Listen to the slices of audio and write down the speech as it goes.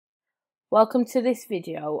Welcome to this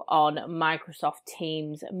video on Microsoft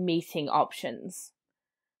Teams meeting options.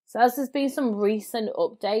 So as there's been some recent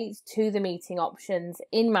updates to the meeting options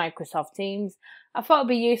in Microsoft Teams, I thought it'd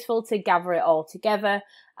be useful to gather it all together,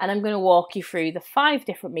 and I'm going to walk you through the 5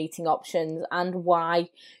 different meeting options and why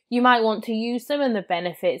you might want to use them and the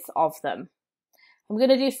benefits of them. I'm going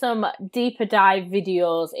to do some deeper dive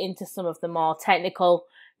videos into some of the more technical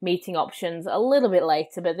meeting options a little bit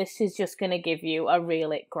later, but this is just going to give you a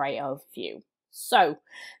really great overview. So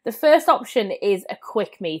the first option is a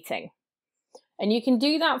quick meeting, and you can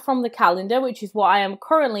do that from the calendar, which is what I am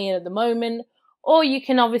currently in at the moment, or you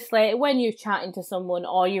can obviously, when you're chatting to someone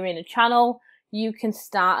or you're in a channel, you can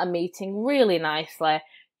start a meeting really nicely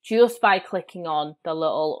just by clicking on the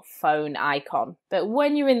little phone icon. But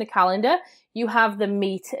when you're in the calendar, you have the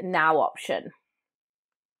Meet Now option.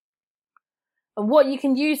 And what you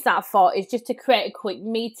can use that for is just to create a quick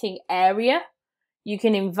meeting area. You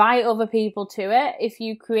can invite other people to it. If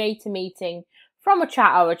you create a meeting from a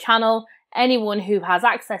chat or a channel, anyone who has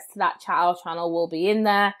access to that chat or channel will be in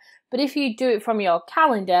there. But if you do it from your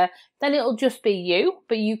calendar, then it'll just be you,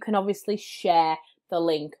 but you can obviously share the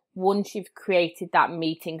link once you've created that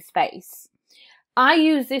meeting space. I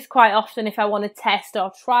use this quite often if I want to test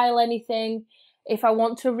or trial anything. If I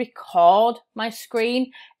want to record my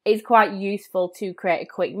screen, it's quite useful to create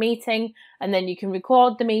a quick meeting, and then you can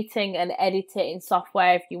record the meeting and edit it in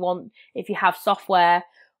software if you want, if you have software.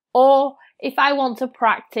 Or if I want to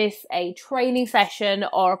practice a training session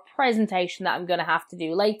or a presentation that I'm going to have to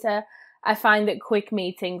do later, I find that quick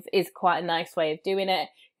meetings is quite a nice way of doing it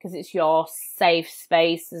because it's your safe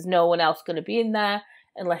space. There's no one else going to be in there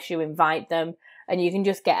unless you invite them, and you can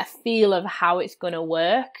just get a feel of how it's going to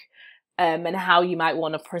work. And how you might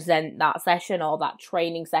want to present that session or that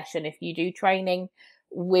training session if you do training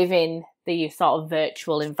within the sort of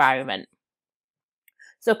virtual environment.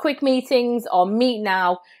 So quick meetings or Meet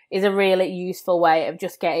Now is a really useful way of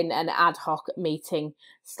just getting an ad hoc meeting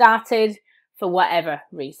started for whatever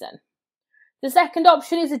reason. The second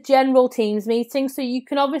option is a general Teams meeting. So you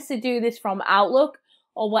can obviously do this from Outlook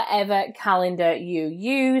or whatever calendar you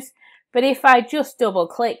use. But if I just double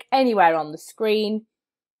click anywhere on the screen,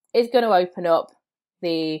 it's going to open up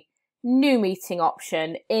the new meeting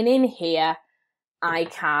option, and in here I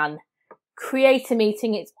can create a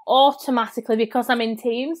meeting. It's automatically, because I'm in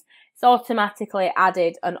Teams, it's automatically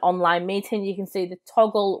added an online meeting. You can see the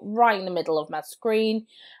toggle right in the middle of my screen,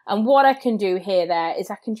 and what I can do here there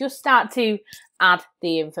is I can just start to add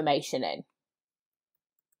the information in.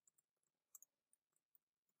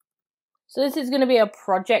 So this is going to be a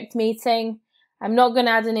project meeting. I'm not going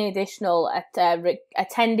to add any additional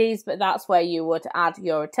attendees, but that's where you would add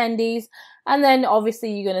your attendees. And then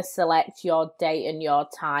obviously you're going to select your date and your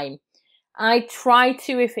time. I try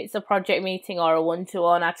to, if it's a project meeting or a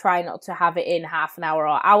one-to-one, I try not to have it in half an hour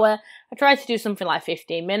or hour. I try to do something like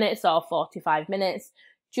 15 minutes or 45 minutes,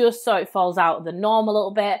 just so it falls out of the norm a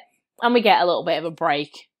little bit and we get a little bit of a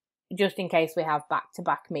break, just in case we have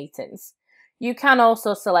back-to-back meetings. You can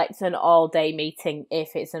also select an all-day meeting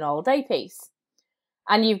if it's an all-day piece.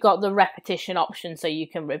 And you've got the repetition option, so you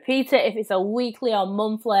can repeat it if it's a weekly or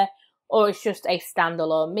monthly, or it's just a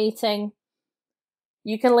standalone meeting.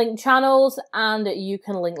 You can link channels and you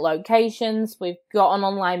can link locations. We've got an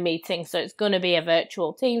online meeting, so it's going to be a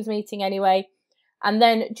virtual Teams meeting anyway. And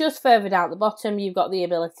then just further down at the bottom, you've got the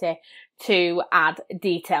ability to add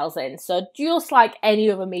details in. So just like any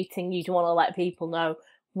other meeting, you'd want to let people know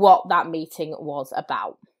what that meeting was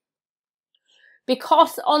about.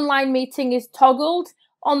 Because online meeting is toggled,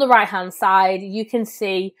 on the right hand side you can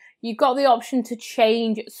see you've got the option to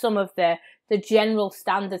change some of the general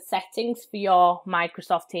standard settings for your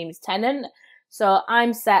Microsoft Teams tenant. So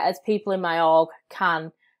I'm set as people in my org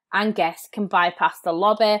can and guests can bypass the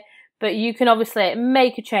lobby, but you can obviously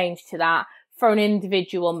make a change to that for an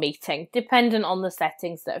individual meeting dependent on the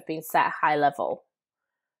settings that have been set high level.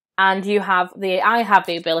 And I have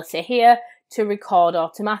the ability here to record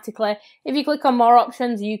automatically. If you click on more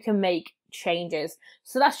options, you can make changes.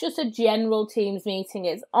 So that's just a general Teams meeting.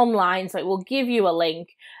 It's online, so it will give you a link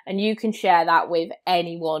and you can share that with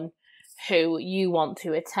anyone who you want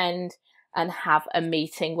to attend and have a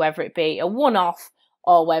meeting, whether it be a one-off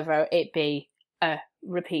or whether it be a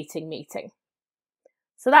repeating meeting.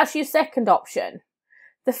 So that's your second option.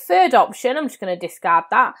 The third option, I'm just going to discard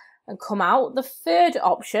that and come out. The third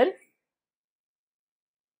option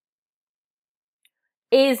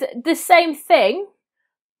is the same thing,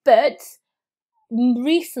 but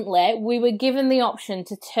recently we were given the option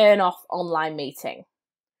to turn off online meeting.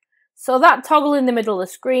 So that toggle in the middle of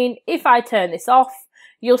the screen, if I turn this off,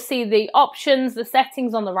 you'll see the options, the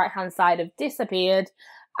settings on the right hand side have disappeared,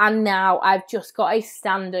 and now I've just got a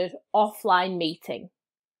standard offline meeting.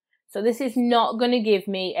 So this is not going to give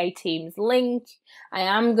me a Teams link. I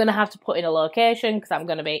am going to have to put in a location because I'm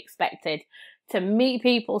going to be expected to meet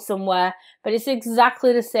people somewhere, but it's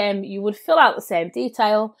exactly the same. You would fill out the same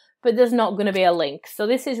detail, but there's not going to be a link. So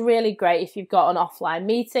this is really great if you've got an offline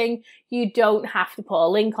meeting. You don't have to put a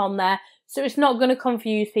link on there. So it's not going to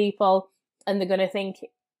confuse people and they're going to think,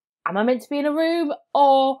 am I meant to be in a room,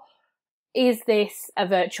 or is this a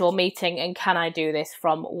virtual meeting and can I do this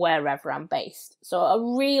from wherever I'm based? So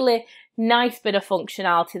a really nice bit of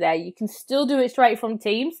functionality there. You can still do it straight from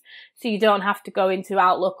Teams, so you don't have to go into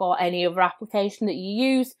Outlook or any other application that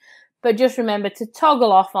you use. But just remember to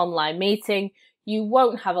toggle off online meeting. You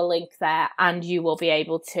won't have a link there and you will be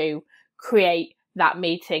able to create that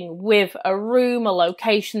meeting with a room, a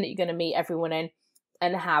location that you're going to meet everyone in,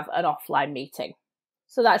 and have an offline meeting.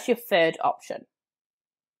 So that's your third option.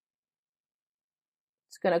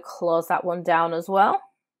 Just going to close that one down as well.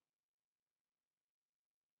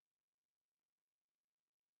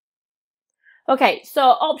 Okay, so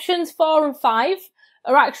options 4 and 5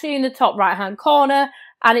 are actually in the top right hand corner,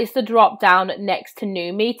 and it's the drop down next to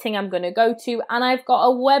new meeting I'm going to go to, and I've got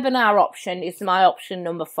a webinar option. It's my option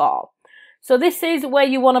number 4. So this is where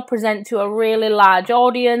you want to present to a really large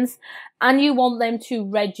audience and you want them to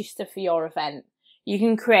register for your event. You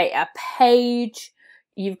can create a page,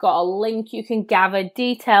 you've got a link, you can gather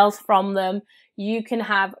details from them, you can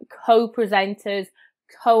have co-presenters,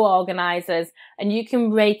 co-organisers, and you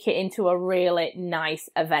can make it into a really nice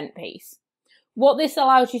event piece. What this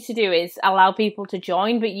allows you to do is allow people to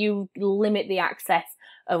join, but you limit the access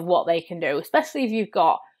of what they can do, especially if you've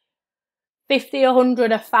got 50,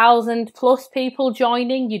 100, 1,000 plus people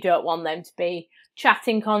joining. You don't want them to be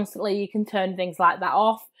chatting constantly. You can turn things like that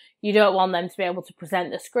off. You don't want them to be able to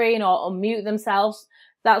present the screen or unmute themselves.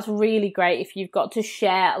 That's really great if you've got to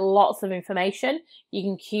share lots of information. You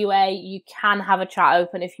can QA, you can have a chat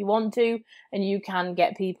open if you want to, and you can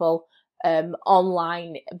get people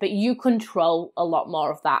online, but you control a lot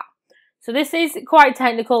more of that. So this is quite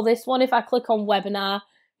technical, this one. If I click on webinar,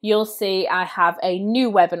 you'll see I have a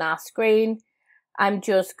new webinar screen. I'm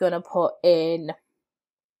just going to put in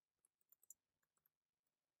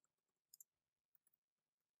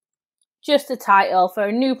just a title for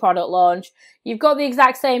a new product launch. You've got the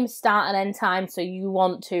exact same start and end time, so you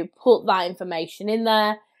want to put that information in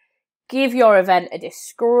there. Give your event a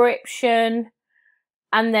description,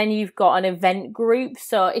 and then you've got an event group.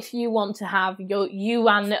 So if you want to have you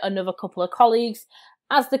and another couple of colleagues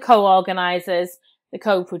as the co-organisers, the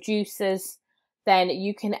co-producers, then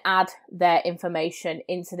you can add their information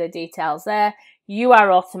into the details there. You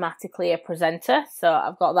are automatically a presenter, so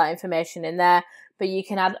I've got that information in there, but you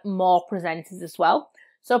can add more presenters as well.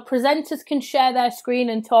 So presenters can share their screen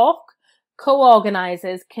and talk.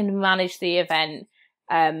 Co-organisers can manage the event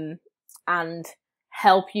and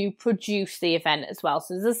help you produce the event as well.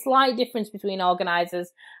 So there's a slight difference between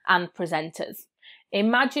organisers and presenters.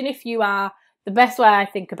 Imagine if you are, the best way I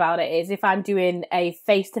think about it is if I'm doing a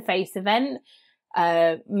face-to-face event,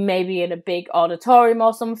 maybe in a big auditorium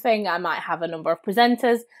or something, I might have a number of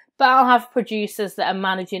presenters, but I'll have producers that are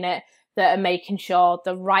managing it, that are making sure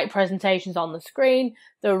the right presentation's on the screen,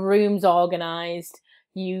 the room's organised,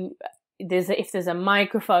 if there's a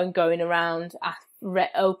microphone going around,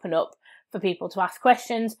 open up for people to ask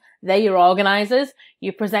questions. They're your organisers.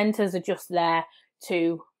 Your presenters are just there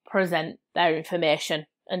to present their information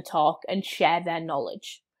and talk and share their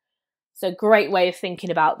knowledge. It's a great way of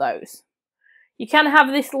thinking about those. You can have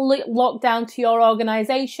this locked down to your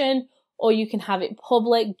organisation, or you can have it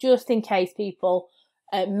public just in case people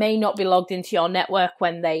may not be logged into your network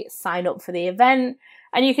when they sign up for the event.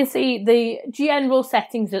 And you can see the general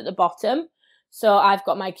settings at the bottom. So I've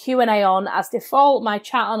got my Q&A on as default, my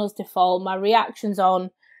chat on as default, my reactions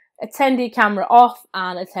on, attendee camera off,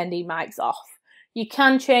 and attendee mics off. You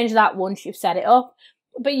can change that once you've set it up,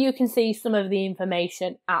 but you can see some of the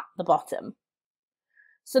information at the bottom.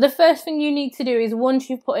 So the first thing you need to do is, once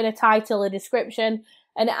you've put in a title, a description,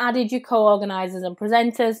 and added your co-organisers and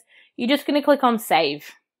presenters, you're just going to click on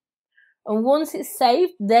save. And once it's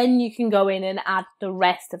saved, then you can go in and add the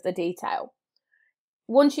rest of the detail.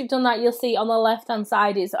 Once you've done that, you'll see on the left-hand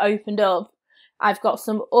side it's opened up. I've got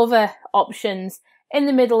some other options in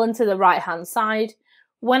the middle and to the right-hand side.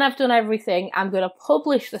 When I've done everything, I'm going to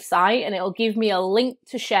publish the site and it'll give me a link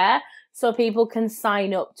to share so people can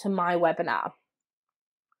sign up to my webinar.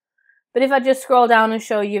 But if I just scroll down and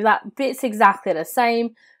show you, that bit's exactly the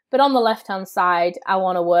same. But on the left-hand side, I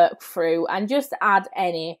want to work through and just add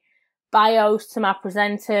any bios to my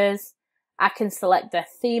presenters, I can select their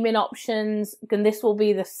theming options, and this will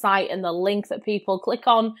be the site and the link that people click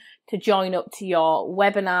on to join up to your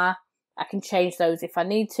webinar. I can change those if I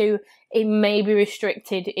need to. It may be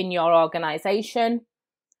restricted in your organization.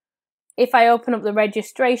 If I open up the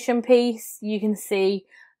registration piece, you can see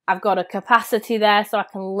I've got a capacity there, so I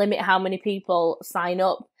can limit how many people sign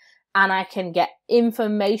up, and I can get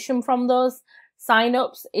information from those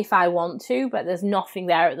sign-ups if I want to, but there's nothing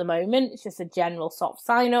there at the moment. It's just a general soft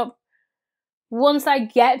sign-up. Once I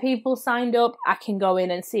get people signed up, I can go in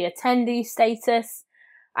and see attendee status.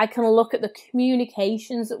 I can look at the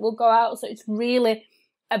communications that will go out. So it's really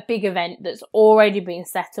a big event that's already been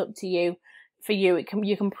set up to you. For you,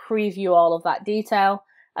 you can preview all of that detail.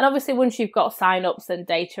 And obviously once you've got sign-ups and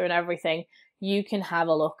data and everything, you can have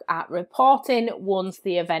a look at reporting once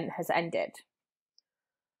the event has ended.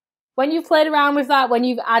 When you've played around with that, when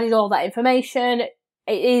you've added all that information,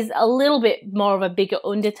 it is a little bit more of a bigger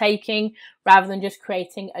undertaking rather than just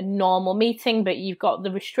creating a normal meeting, but you've got the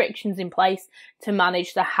restrictions in place to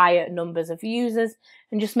manage the higher numbers of users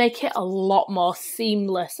and just make it a lot more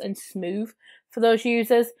seamless and smooth for those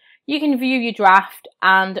users. You can view your draft,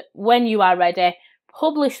 and when you are ready,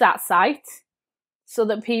 publish that site so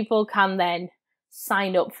that people can then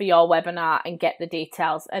sign up for your webinar and get the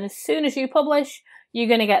details. And as soon as you publish, you're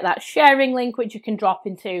going to get that sharing link, which you can drop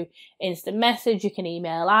into instant message, you can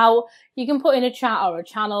email out, you can put in a chat or a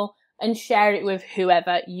channel and share it with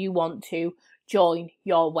whoever you want to join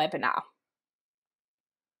your webinar.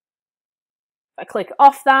 If I click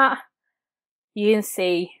off that, you can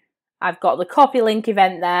see I've got the copy link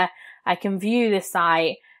event there. I can view the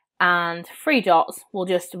site, and three dots will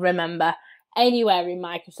just remember anywhere in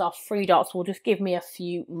Microsoft, three dots will just give me a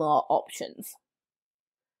few more options.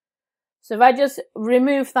 So if I just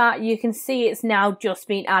remove that, you can see it's now just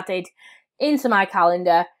been added into my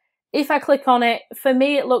calendar. If I click on it, for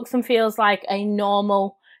me, it looks and feels like a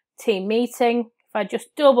normal team meeting. If I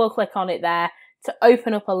just double click on it there to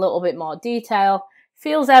open up a little bit more detail,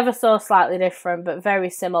 feels ever so slightly different, but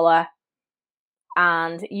very similar.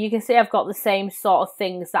 And you can see I've got the same sort of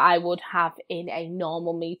things that I would have in a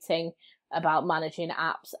normal meeting about managing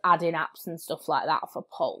apps, adding apps and stuff like that for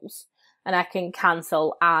polls. And I can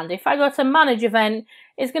cancel, and if I go to manage event,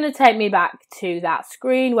 it's going to take me back to that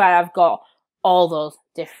screen where I've got all those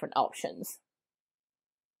different options.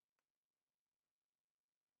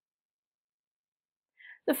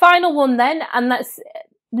 The final one then, and that's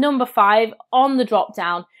number 5 on the drop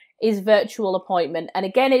down, is virtual appointment. And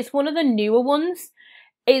again, it's one of the newer ones.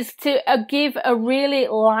 It's to give a really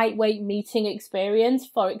lightweight meeting experience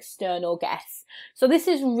for external guests. So this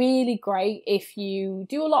is really great if you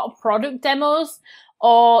do a lot of product demos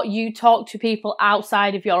or you talk to people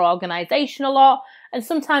outside of your organization a lot, and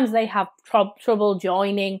sometimes they have trouble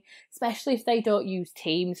joining, especially if they don't use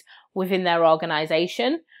Teams within their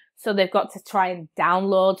organization. So they've got to try and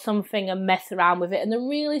download something and mess around with it, and they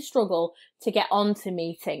really struggle to get onto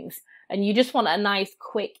meetings. And you just want a nice,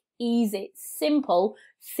 quick, easy, simple,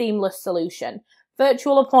 seamless solution.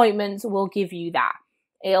 Virtual appointments will give you that.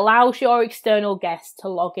 It allows your external guests to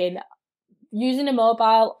log in using a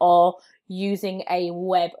mobile or using a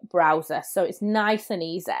web browser. So it's nice and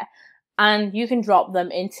easy. And you can drop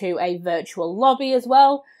them into a virtual lobby as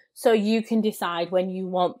well. So you can decide when you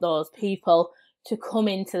want those people to come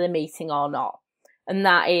into the meeting or not. And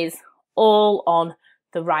that is all on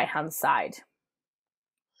the right hand side.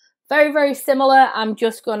 Very, very similar. I'm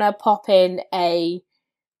just going to pop in a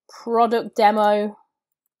product demo.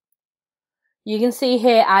 You can see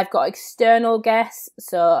here I've got external guests,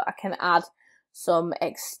 so I can add some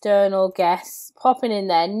external guests, popping in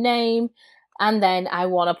their name, and then I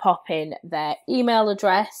want to pop in their email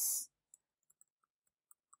address.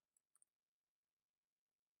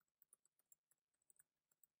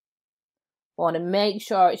 Want to make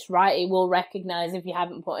sure it's right. It will recognize if you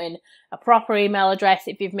haven't put in a proper email address,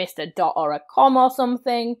 if you've missed a dot or a comma or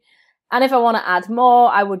something. And if I want to add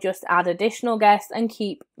more, I would just add additional guests and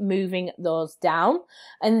keep moving those down,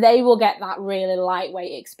 and they will get that really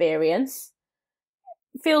lightweight experience.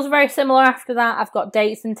 It feels very similar after that. I've got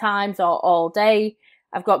dates and times or all day.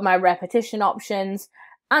 I've got my repetition options,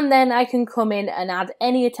 and then I can come in and add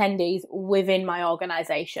any attendees within my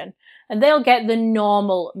organization, and they'll get the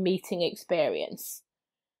normal meeting experience.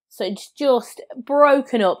 So it's just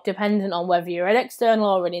broken up depending on whether you're an external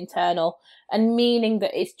or an internal, and meaning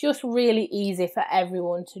that it's just really easy for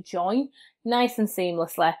everyone to join, nice and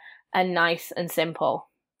seamlessly and nice and simple.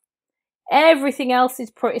 Everything else is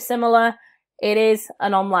pretty similar. It is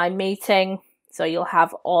an online meeting, so you'll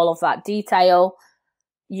have all of that detail.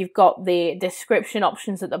 You've got the description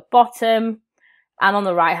options at the bottom, And on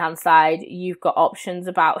the right hand side, you've got options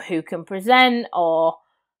about who can present, or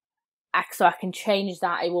so I can change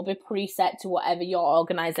that. It will be preset to whatever your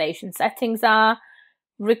organization settings are.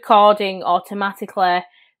 Recording automatically.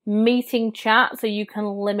 Meeting chat, so you can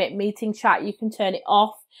limit meeting chat. You can turn it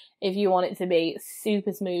off if you want it to be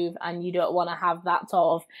super smooth and you don't want to have that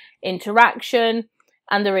sort of interaction.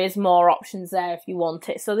 And there is more options there if you want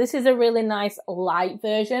it. So this is a really nice light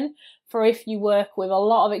version for if you work with a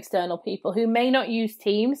lot of external people who may not use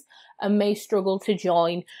Teams and may struggle to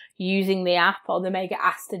join using the app, or they may get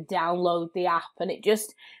asked to download the app and it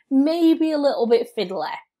just may be a little bit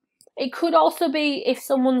fiddly. It could also be if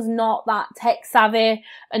someone's not that tech savvy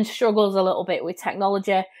and struggles a little bit with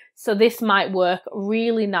technology. So this might work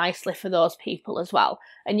really nicely for those people as well.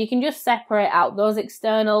 And you can just separate out those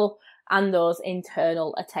external and those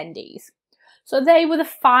internal attendees. So they were the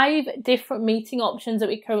 5 different meeting options that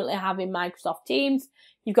we currently have in Microsoft Teams.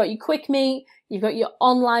 You've got your quick meet, you've got your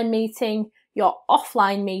online meeting, your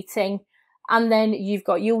offline meeting, and then you've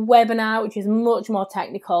got your webinar, which is much more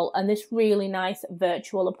technical, and this really nice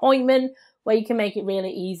virtual appointment where you can make it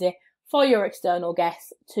really easy for your external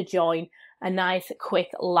guests to join. A nice, quick,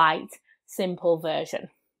 light, simple version.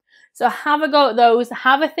 So have a go at those.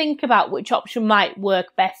 Have a think about which option might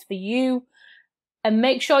work best for you. And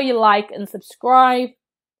make sure you like and subscribe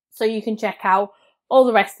so you can check out all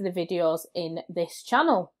the rest of the videos in this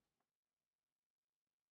channel.